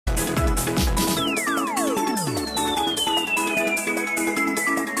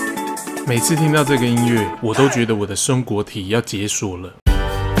每次听到这个音乐，我都觉得我的松果体要解锁了。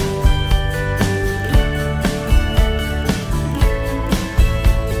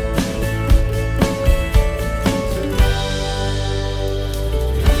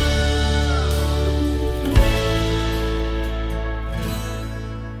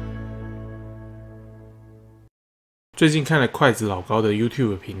最近看了筷子老高的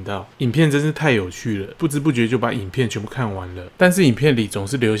YouTube 频道，影片真是太有趣了，不知不觉就把影片全部看完了。但是影片里总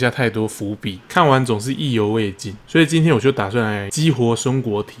是留下太多伏笔，看完总是意犹未尽。所以今天我就打算来激活松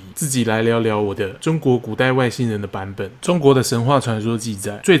果体，自己来聊聊我的中国古代外星人的版本。中国的神话传说记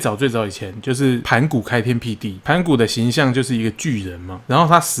载，最早以前就是盘古开天辟地，盘古的形象就是一个巨人嘛，然后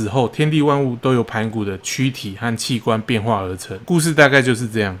他死后，天地万物都由盘古的躯体和器官变化而成。故事大概就是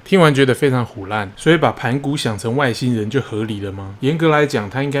这样。听完觉得非常唬烂，所以把盘古想成外星人就合理了吗？严格来讲，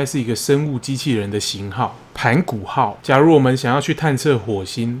它应该是一个生物机器人的型号。盘古号，假如我们想要去探测火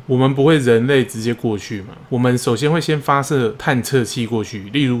星，我们不会人类直接过去嘛？我们首先会先发射探测器过去，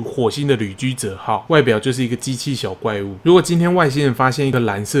例如火星的旅居者号，外表就是一个机器小怪物。如果今天外星人发现一个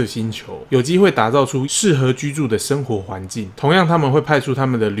蓝色星球，有机会打造出适合居住的生活环境，同样他们会派出他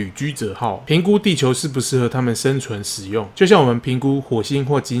们的旅居者号，评估地球适不适合他们生存使用。就像我们评估火星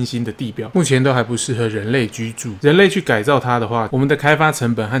或金星的地表，目前都还不适合人类居住。人类去改造它的话，我们的开发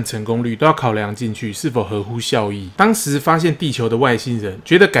成本和成功率都要考量进去，是否合乎效益。当时发现地球的外星人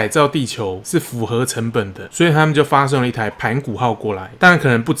觉得改造地球是符合成本的，所以他们就发送了一台盘古号过来，当然可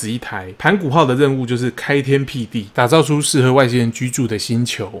能不止一台。盘古号的任务就是开天辟地，打造出适合外星人居住的星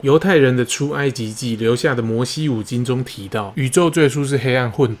球。犹太人的出埃及记留下的摩西五经中提到，宇宙最初是黑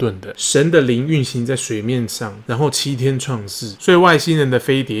暗混沌的，神的灵运行在水面上，然后7天创世，所以外星人的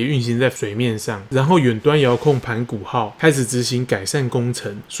飞碟运行在水面上，然后远端遥控盘古号开始执行改善工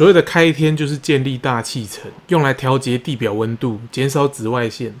程。所谓的开天就是建立大气层，用来调节地表温度，减少紫外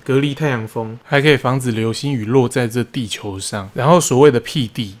线，隔离太阳风，还可以防止流星雨落在这地球上。然后所谓的辟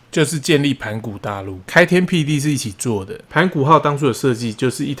地就是建立盘古大陆，开天辟地是一起做的。盘古号当初的设计就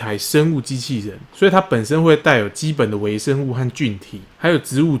是一台生物机器人，所以它本身会带有基本的微生物和菌体，还有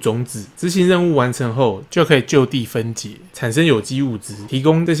植物种子。执行任务完成后，就可以就地分解，产生有机物质，提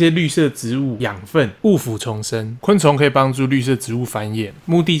供这些绿色植物养分，物阜重生。昆虫可以帮助绿色植物繁衍，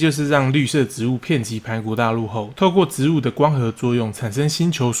目的就是让绿色植物遍及盘古大陆后，透过植物的光合作用，产生星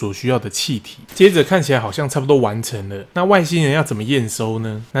球所需要的气体。接着看起来好像差不多完成了，那外星人要怎么验收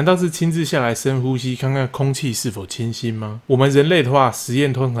呢？难道是亲自下来深呼吸，看看空气是否清新吗？我们人类的话，实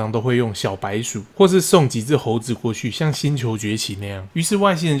验通常都会用小白鼠，或是送几只猴子过去，像星球崛起那样。于是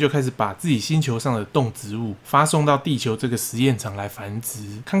外星人就开始把自己星球上的动植物发送到地球这个实验场来繁殖，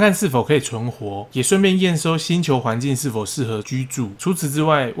看看是否可以存活，也顺便验收星球环境是否适合居住。除此之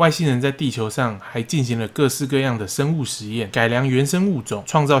外，外星人在地球上还进行了各式各样的生物实验，改良原生物种，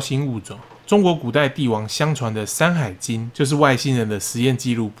创造新物种。中国古代帝王相传的《山海经》就是外星人的实验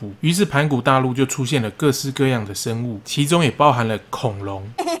记录簿，于是盘古大陆就出现了各式各样的生物，其中也包含了恐龙。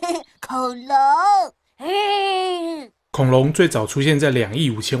恐龙最早出现在2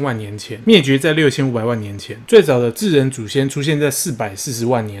亿5千万年前，灭绝在6500万年前。最早的智人祖先出现在440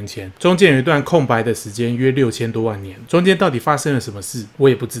万年前，中间有一段空白的时间，约6000多万年。中间到底发生了什么事，我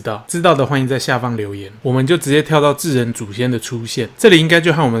也不知道。知道的欢迎在下方留言。我们就直接跳到智人祖先的出现，这里应该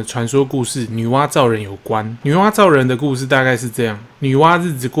就和我们的传说故事女娲造人有关。女娲造人的故事大概是这样：女娲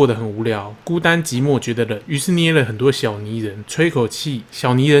日子过得很无聊，孤单寂寞，觉得冷，于是捏了很多小泥人，吹口气，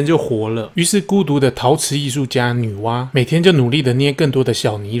小泥人就活了。于是孤独的陶瓷艺术家女娲每天就努力的捏更多的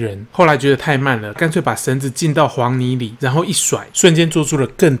小泥人，后来觉得太慢了，干脆把绳子浸到黄泥里，然后一甩，瞬间做出了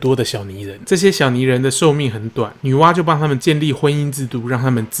更多的小泥人。这些小泥人的寿命很短，女娲就帮他们建立婚姻制度，让他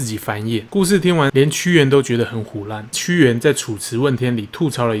们自己繁衍。故事听完，连屈原都觉得很唬烂。屈原在《楚辞问天》里吐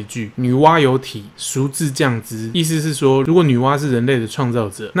槽了一句：“女娲有体，孰自降之？”意思是说，如果女娲是人类的创造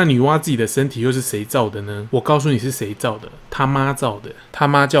者，那女娲自己的身体又是谁造的呢？我告诉你是谁造的，他妈造的。他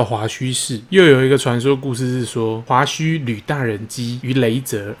妈叫华胥氏。又有一个传说故事是说，华胥吕大人姬于雷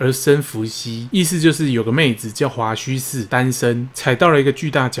泽而生伏羲，意思就是有个妹子叫华胥氏，单身，踩到了一个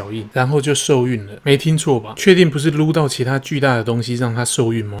巨大脚印，然后就受孕了。没听错吧？确定不是撸到其他巨大的东西让她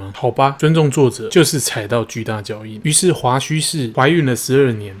受孕吗？好吧，尊重作者，就是踩到巨大脚印。于是华胥氏怀孕了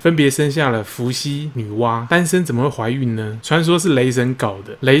12年，分别生下了伏羲、女娲。单身怎么会怀孕呢？传说是雷神搞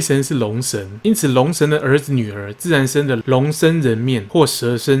的，雷神是龙神，因此龙神的儿子女儿自然生的龙生人面或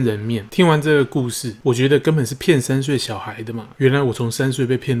蛇生人面。听完这个故事，我觉得根本是骗生3岁小孩的嘛。原来我从3岁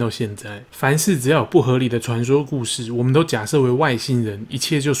被骗到现在。凡事只要有不合理的传说故事，我们都假设为外星人，一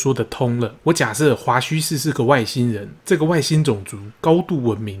切就说得通了。我假设华胥氏是个外星人，这个外星种族高度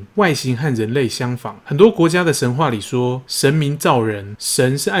文明，外形和人类相仿。很多国家的神话里说，神明造人，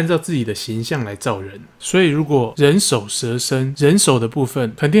神是按照自己的形象来造人。所以如果人首蛇身，人首的部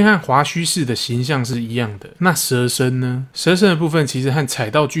分肯定和华胥氏的形象是一样的，那蛇身呢？蛇身的部分其实和踩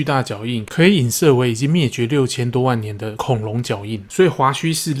到巨大脚印可以影射为已经灭绝6000多万年的恐龙脚印。所以华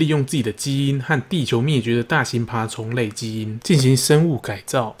胥氏利用自己的基因和地球灭绝的大型爬虫类基因进行生物改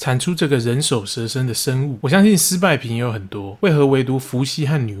造，产出这个人首蛇身的生物。我相信失败品也有很多，为何唯独伏羲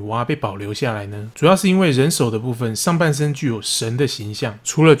和女娲被保留下来呢？主要是因为人首的部分上半身具有神的形象，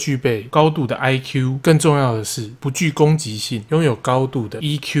除了具备高度的 IQ， 更重要的是不具攻击性，拥有高度的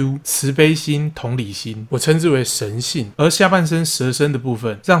EQ、 慈悲心、同理心，我称之为神性。而下半身蛇身的部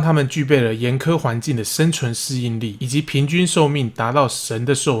分让他们具备了严苛环境的生存适应力，以及平均寿命达到神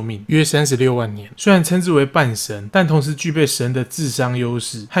的寿命约36万年。虽然称之为半神，但同时具备神的智商优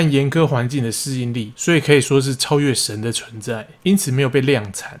势和严苛环境的适应力，所以可以说是超越神的存在，因此没有被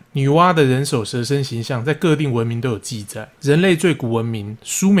量产。女娲的人首蛇身形象在各地文明都有记载。人类最古文明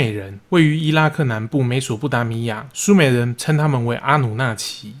苏美人位于伊拉克南部美索不达米亚，苏美人称他们为阿努纳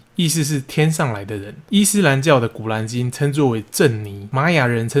奇，意思是天上来的人。伊斯兰教的古兰经称作为正尼，玛雅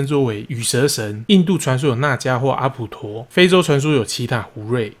人称作为羽蛇神，印度传说有纳迦或阿普陀，非洲传说有奇塔胡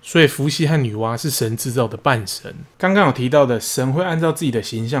瑞。所以伏羲和女娲是神制造的半神。刚刚有提到的神会按照自己的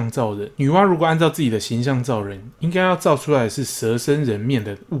形象造人，女娲如果按照自己的形象造人，应该要造出来的是蛇身人面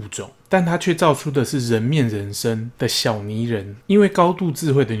的物种，但他却造出的是人面人身的小泥人。因为高度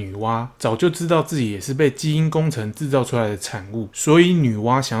智慧的女娲早就知道自己也是被基因工程制造出来的产物，所以女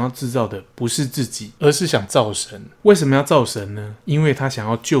娲想要制造的不是自己，而是想造神。为什么要造神呢？因为她想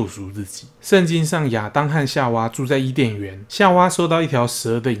要救赎自己。圣经上亚当和夏娃住在伊甸园，夏娃受到一条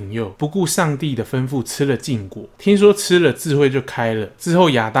蛇的引诱，不顾上帝的吩咐吃了禁果，听说吃了智慧就开了，之后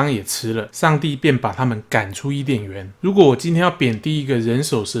亚当也吃了，上帝便把他们赶出伊甸园。如果我今天要贬低一个人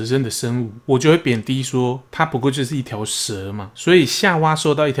首蛇身的生物，我就会贬低说它不过就是一条蛇嘛。所以夏娃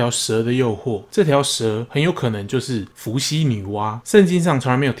受到一条蛇的诱惑，这条蛇很有可能就是伏羲女娲。圣经上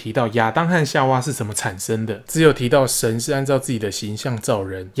从来没有提到亚当和夏娃是怎么产生的，只有提到神是按照自己的形象造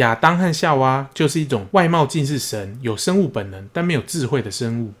人。亚当和夏娃就是一种外貌近似神，有生物本能但没有智慧的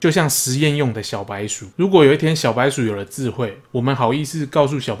生物，就像实验用的小白鼠。如果有一天小白鼠有了智慧，我们好意思告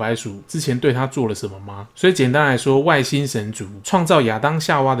诉小白鼠之前对它做了什么吗？所以简单来说，外星神族创造亚当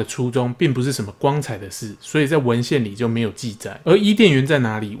夏娃的初衷并不是什么光彩的事，所以在文献里就没有记载。而伊甸园在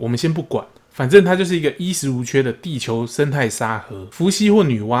哪里，我们先不管，反正它就是一个衣食无缺的地球生态沙盒。伏羲或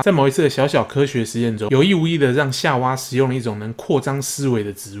女娲在某一次的小小科学实验中，有意无意的让夏娃使用了一种能扩张思维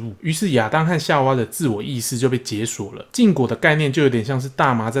的植物，于是亚当和夏娃的自我意识就被解锁了。禁果的概念就有点像是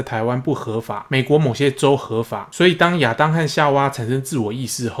大麻在台湾不合法，美国某些州合法，所以当亚当和夏娃产生自我意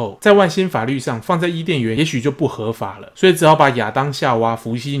识后，在外星法律上放在伊甸园也许就不合法了，所以只好把亚当、夏娃、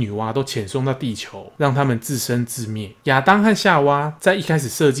伏羲、女娲都遣送到地球，让他们自生自灭。亚当和夏娃在一开始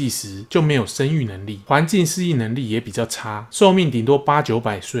设计时就没有生育能力，环境适应能力也比较差，寿命顶多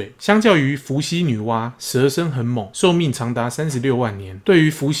800-900岁。相较于伏羲女娲，蛇身很猛，寿命长达36万年。对于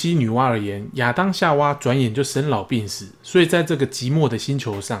伏羲女娲而言，亚当夏娃转眼就生老病死，所以在这个寂寞的星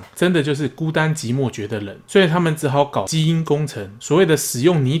球上，真的就是孤单寂寞觉得冷，所以他们只好搞基因工程，所谓的使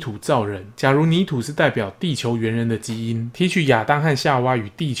用泥土造人。假如泥土是代表地球猿人的基因，提取亚当和夏娃与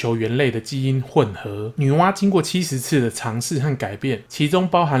地球猿类的基因混合。女娲经过70次的尝试和改变，其中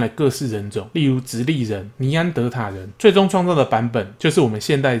包含了各式人种，例如直立人、尼安德塔人，最终创造的版本就是我们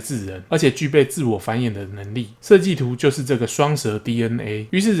现代智人，而且具备自我繁衍的能力。设计图就是这个双蛇 DNA，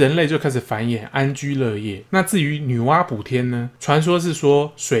 于是人类就开始繁衍，安居乐业。那至于女娲补天呢？传说是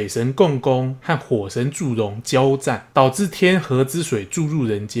说水神共工和火神祝融交战，导致天河之水注入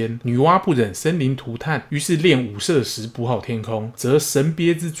人间，女娲不忍生灵涂炭，于是炼五色石补好天空，则神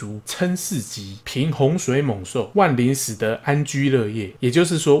鳖之族称世极，平洪水猛兽，万灵使得安居乐业。也就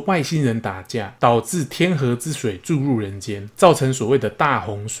是说，外星人打架导致天河之水注入人间，造成所谓的大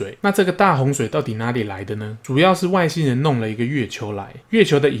洪水。那这个大洪水到底哪里来的呢？主要是外星人弄了一个月球来，月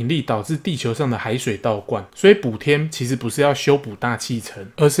球的引力导致地球上的海水倒灌，所以补天其实不是要修补大气层，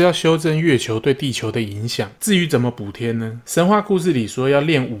而是要修正月球对地球的影响。至于怎么补天呢？神话故事里说要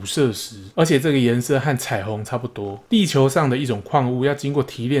炼五色石，而且这个颜色和彩虹差不多。地球上的一种矿物要经过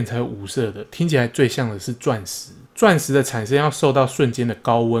提炼才有五色的，听起来最像的是钻石。钻石的产生要受到瞬间的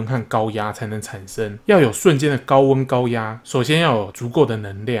高温和高压才能产生，要有瞬间的高温高压，首先要有足够的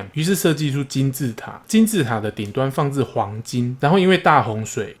能量，于是设计出金字塔。金字塔的顶端放置黄金，然后因为大洪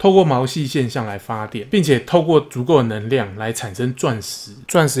水透过毛细现象来发电，并且透过足够的能量来产生钻石。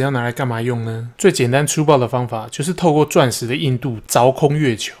钻石要拿来干嘛用呢？最简单粗暴的方法就是透过钻石的硬度凿空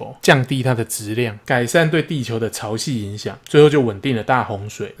月球，降低它的质量，改善对地球的潮汐影响，最后就稳定了大洪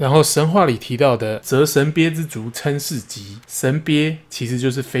水。然后神话里提到的择神鳖之足称是极，神鳖其实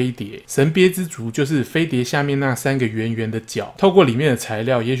就是飞碟，神鳖之足就是飞碟下面那3个圆圆的角，透过里面的材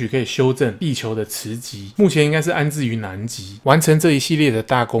料也许可以修正地球的磁极，目前应该是安置于南极。完成这一系列的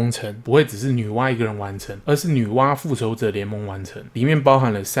大工程不会只是女娲一个人完成，而是女娲复仇者联盟完成，里面包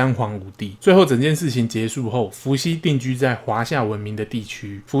含了3皇5帝。最后整件事情结束后，伏羲定居在华夏文明的地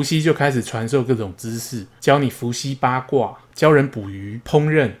区，伏羲就开始传授各种知识，教你伏羲八卦，教人捕鱼、烹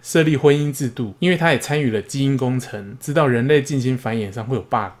饪，设立婚姻制度，因为他也参与了基因工程，知道人类进行繁衍上会有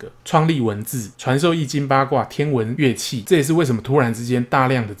bug， 创立文字，传授易经八卦、天文乐器，这也是为什么突然之间大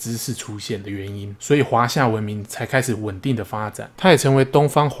量的知识出现的原因，所以华夏文明才开始稳定的发展，他也成为东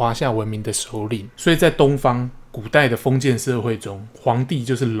方华夏文明的首领。所以在东方古代的封建社会中，皇帝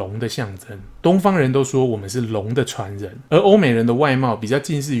就是龙的象征，东方人都说我们是龙的传人，而欧美人的外貌比较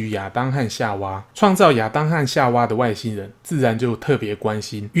近似于亚当和夏娃，创造亚当和夏娃的外星人自然就特别关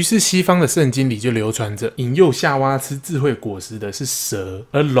心，于是西方的圣经里就流传着引诱夏娃吃智慧果实的是蛇，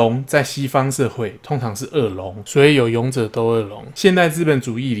而龙在西方社会通常是恶龙，所以有勇者斗恶龙。现代资本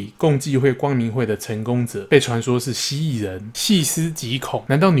主义里共济会、光明会的成功者被传说是蜥蜴人，细思极恐，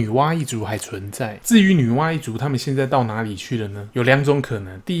难道女娲一族还存在？至于女娲一族他们现在到哪里去了呢？有2种可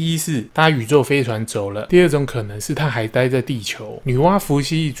能，第一是搭宇宙飞船走了，第二种可能是他还待在地球。女娲伏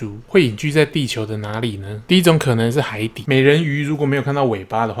羲一族会隐居在地球的哪里呢？第一种可能是海底，美人鱼如果没有看到尾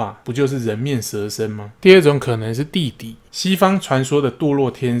巴的话，不就是人面蛇身吗？第二种可能是地底，西方传说的堕落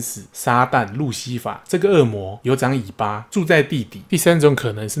天使撒旦路西法，这个恶魔有长尾巴，住在地底。第三种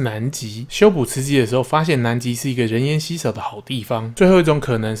可能是南极，修补磁极的时候发现南极是一个人烟稀少的好地方。最后一种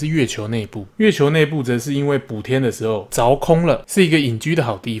可能是月球内部，月球内部则是因为补天的时候凿空了，是一个隐居的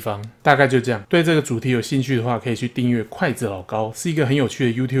好地方。大概就这样，对这个主题有兴趣的话，可以去订阅筷子老高，是一个很有趣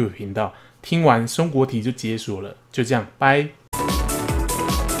的 YouTube 频道。听完松果体就解锁了，就这样，拜。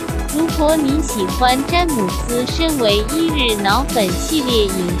如果你喜欢詹姆斯身为一日脑粉系列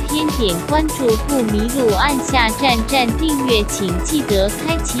影片，点关注不迷路，按下赞订阅，请记得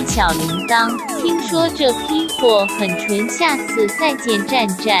开启小铃铛。听说这批货很纯，下次再见，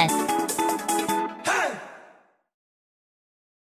赞。